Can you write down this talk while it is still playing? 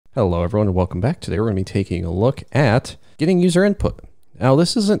Hello everyone and welcome back. Today we're going to be taking a look at getting user input. Now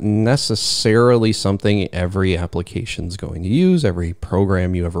this isn't necessarily something every application is going to use, every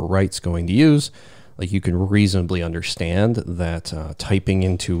program you ever write is going to use. Like you can reasonably understand that typing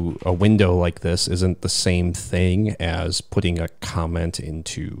into a window like this isn't the same thing as putting a comment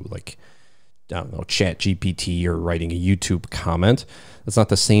into like, I don't know, ChatGPT or writing a YouTube comment. It's not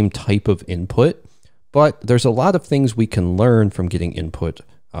the same type of input, but there's a lot of things we can learn from getting input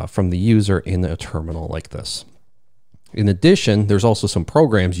from the user in a terminal like this. In addition, there's also some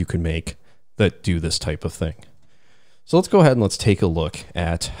programs you can make that do this type of thing. So let's go ahead and let's take a look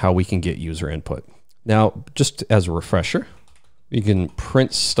at how we can get user input. Now, just as a refresher, we can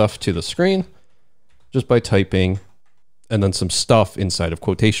print stuff to the screen just by typing and then some stuff inside of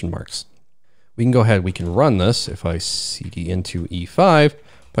quotation marks. We can go ahead, we can run this if I cd into E5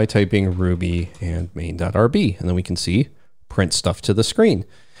 by typing Ruby and main.rb, and then we can see print stuff to the screen.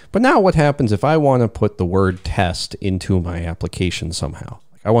 But now what happens if I want to put the word test into my application somehow?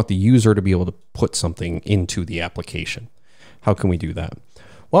 Like I want the user to be able to put something into the application. How can we do that?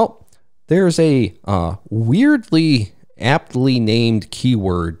 Well, there's a weirdly aptly named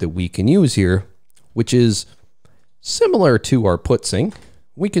keyword that we can use here, which is similar to our putsing.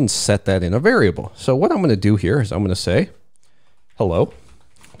 We can set that in a variable. So what I'm going to do here is I'm going to say, hello,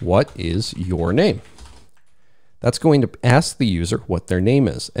 what is your name? That's going to ask the user what their name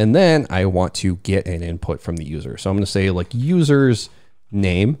is. And then I want to get an input from the user. So I'm going to say like user's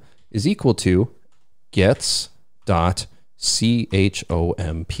name is equal to gets.chomp.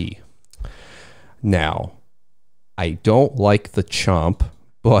 Now, I don't like the chomp,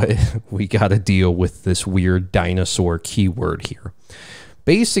 but we got to deal with this weird dinosaur keyword here.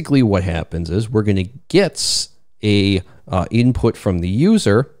 Basically what happens is we're going to get a input from the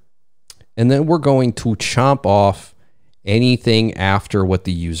user, and then we're going to chomp off anything after what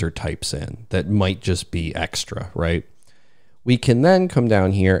the user types in that might just be extra, right? We can then come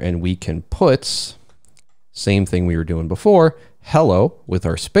down here and we can put, same thing we were doing before, hello with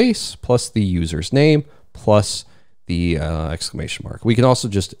our space plus the user's name plus the exclamation mark. We can also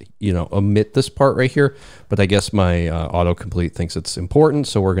just, omit this part right here, but I guess my autocomplete thinks it's important,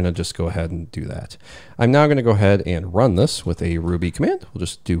 so we're going to just go ahead and do that. I'm now going to go ahead and run this with a Ruby command. We'll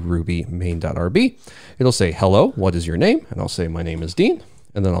just do Ruby main.rb. It'll say, hello, what is your name? And I'll say, my name is Dean,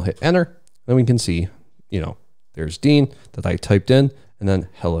 and then I'll hit enter. Then we can see, there's Dean that I typed in, and then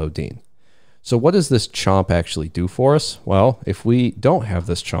hello, Dean. So what does this chomp actually do for us? Well, if we don't have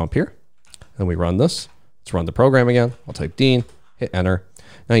this chomp here, and we run this, let's run the program again. I'll type Dean, hit enter.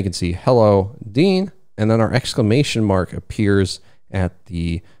 Now you can see hello, Dean, and then our exclamation mark appears at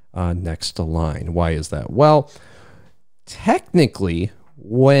the next line. Why is that? Well, technically,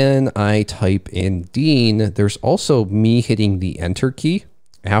 when I type in Dean, there's also me hitting the enter key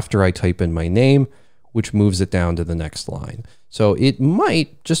after I type in my name, which moves it down to the next line. So it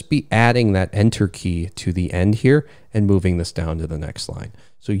might just be adding that enter key to the end here and moving this down to the next line.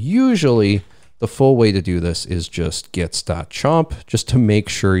 So usually the full way to do this is just gets.chomp, just to make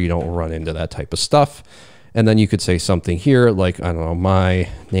sure you don't run into that type of stuff. And then you could say something here like, I don't know, my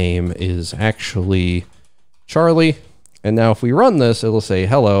name is actually Charlie. And now if we run this, it'll say,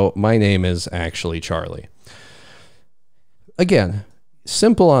 hello, my name is actually Charlie. Again,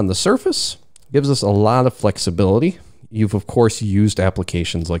 simple on the surface, gives us a lot of flexibility. You've of course used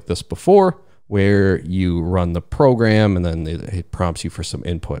applications like this before, where you run the program and then it prompts you for some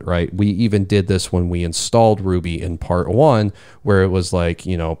input, right? We even did this when we installed Ruby in part 1, where it was like,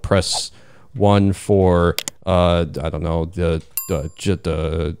 press 1 for, I don't know,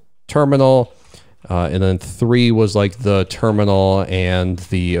 the terminal, and then 3 was like the terminal and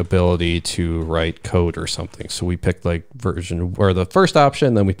the ability to write code or something. So we picked like version or the first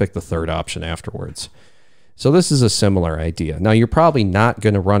option, then we picked the third option afterwards. So this is a similar idea. Now you're probably not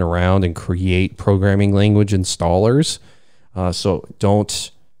going to run around and create programming language installers. So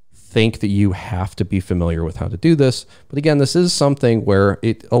don't think that you have to be familiar with how to do this. But again, this is something where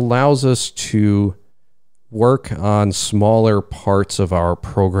it allows us to work on smaller parts of our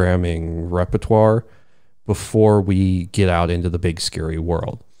programming repertoire before we get out into the big scary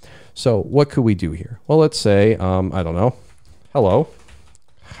world. So what could we do here? Well, let's say, I don't know, hello,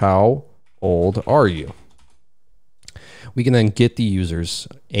 how old are you? We can then get the user's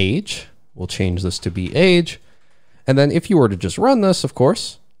age. We'll change this to be age. And then if you were to just run this, of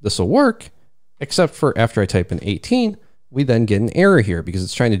course, this will work, except for after I type in 18, we then get an error here because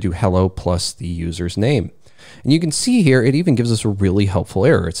it's trying to do hello plus the user's name. And you can see here, it even gives us a really helpful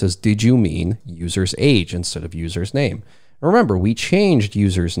error. It says, did you mean user's age instead of user's name? Remember, we changed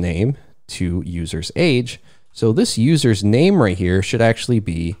user's name to user's age. So this user's name right here should actually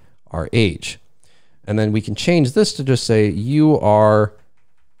be our age. And then we can change this to just say, you are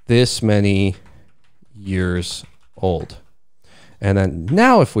this many years old. And then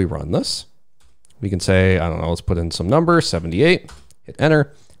now if we run this, we can say, I don't know, let's put in some number, 78, hit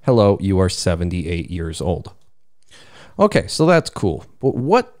enter. Hello, you are 78 years old. Okay, so that's cool. But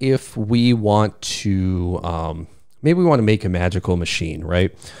what if we want to, maybe we want to make a magical machine,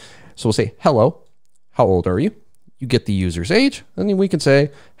 right? So we'll say, hello, how old are you? You get the user's age, and then we can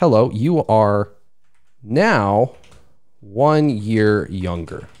say, hello, you are now 1 year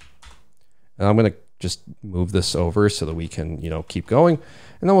younger. And I'm going to just move this over so that we can, keep going.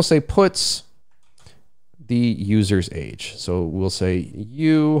 And then we'll say puts the user's age. So we'll say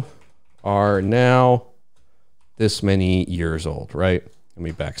you are now this many years old, right? Let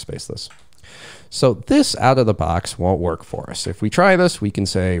me backspace this. So this out of the box won't work for us. If we try this, we can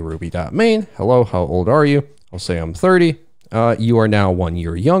say ruby.main, hello, how old are you? I'll say I'm 30. You are now 1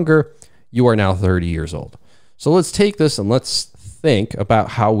 year younger. You are now 30 years old. So let's take this and let's think about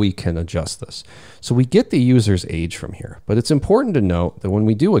how we can adjust this. So we get the user's age from here, but it's important to note that when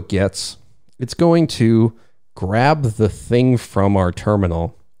we do a gets, it's going to grab the thing from our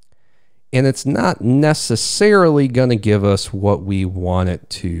terminal, and it's not necessarily going to give us what we want it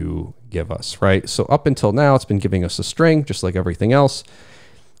to give us, right? So up until now, it's been giving us a string, just like everything else.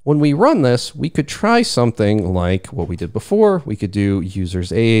 When we run this, we could try something like what we did before. We could do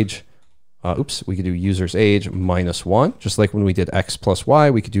user's age. We could do user's age -1, just like when we did x plus y.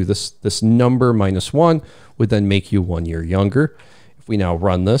 We could do this number -1 would then make you 1 year younger. If we now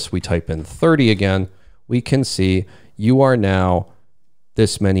run this, we type in 30 again, we can see you are now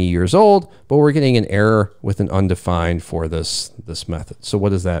this many years old, but we're getting an error with an undefined for this method. So what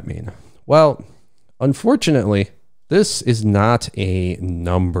does that mean? Well, unfortunately, this is not a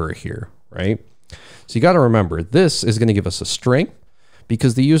number here, right? So you got to remember, this is going to give us a string,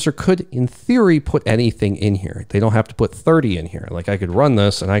 because the user could, in theory, put anything in here. They don't have to put 30 in here. Like I could run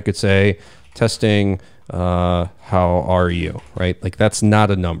this and I could say, testing, how are you, right? Like that's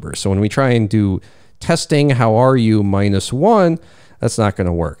not a number. So when we try and do testing, how are you -1, that's not going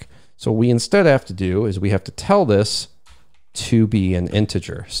to work. So what we instead have to do is we have to tell this to be an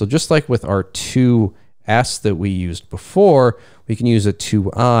integer. So just like with our 2s that we used before, we can use a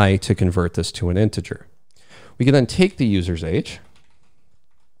 2i to convert this to an integer. We can then take the user's age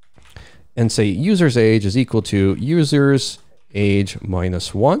and say user's age is equal to user's age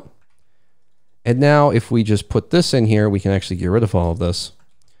 -1. And now if we just put this in here, we can actually get rid of all of this.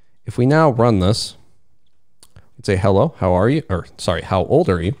 If we now run this, let's say, hello, how are you? Or sorry, how old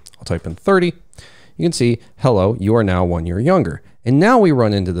are you? I'll type in 30. You can see, hello, you are now 1 year younger. And now we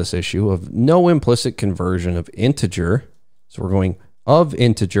run into this issue of no implicit conversion of integer. So we're going of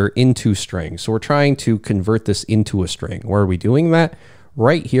integer into string. So we're trying to convert this into a string. Where are we doing that?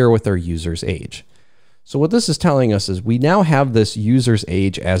 Right here with our user's age. So what this is telling us is we now have this user's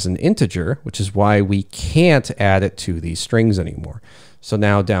age as an integer, which is why we can't add it to these strings anymore. So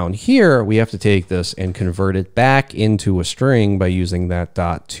now down here, we have to take this and convert it back into a string by using that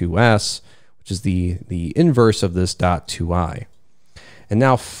 .2s, which is the inverse of this .2i. And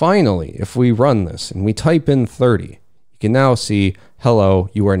now finally, if we run this and we type in 30, you can now see, hello,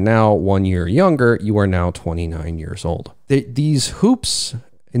 you are now 1 year younger. You are now 29 years old. These hoops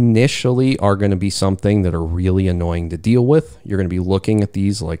initially are going to be something that are really annoying to deal with. You're going to be looking at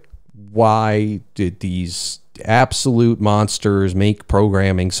these like, why did these absolute monsters make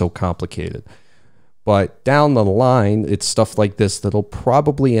programming so complicated? But down the line, it's stuff like this that'll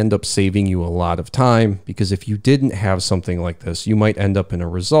probably end up saving you a lot of time, because if you didn't have something like this, you might end up in a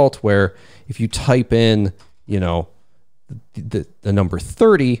result where if you type in, the number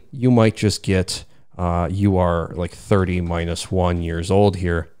 30, you might just get, you are like 30 -1 years old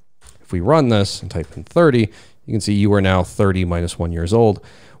here. If we run this and type in 30, you can see you are now 30 -1 years old,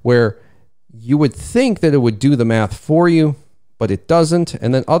 where you would think that it would do the math for you, but it doesn't.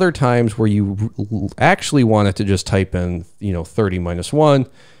 And then other times where you actually want it to just type in, 30 -1,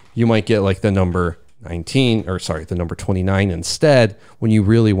 you might get like the number 19, or sorry, the number 29 instead, when you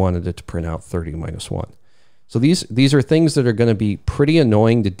really wanted it to print out 30 -1. So these are things that are going to be pretty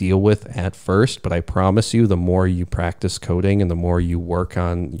annoying to deal with at first, but I promise you, the more you practice coding and the more you work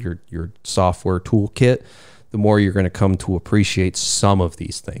on your software toolkit, the more you're going to come to appreciate some of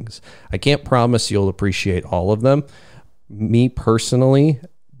these things. I can't promise you'll appreciate all of them. Me personally,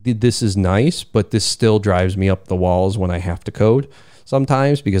 this is nice, but this still drives me up the walls when I have to code.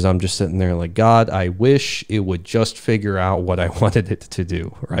 sometimes because I'm just sitting there like, God, I wish it would just figure out what I wanted it to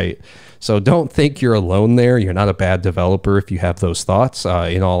do, right? So don't think you're alone there. You're not a bad developer if you have those thoughts.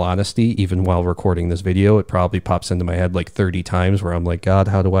 In all honesty, even while recording this video, it probably pops into my head like 30 times where I'm like, God,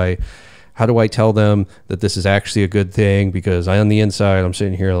 how do I tell them that this is actually a good thing? Because on the inside, I'm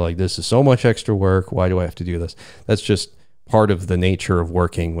sitting here like, this is so much extra work. Why do I have to do this? That's just part of the nature of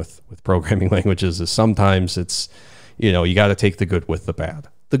working with programming languages, is sometimes it's, you know, you got to take the good with the bad.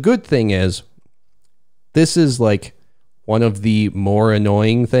 The good thing is this is like one of the more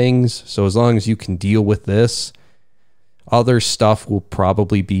annoying things. So as long as you can deal with this, other stuff will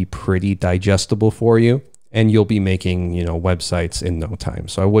probably be pretty digestible for you, and you'll be making, you know, websites in no time.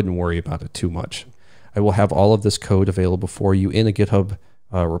 So I wouldn't worry about it too much. I will have all of this code available for you in a GitHub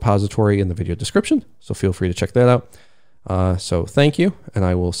repository in the video description. So feel free to check that out. So thank you, and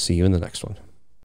I will see you in the next one.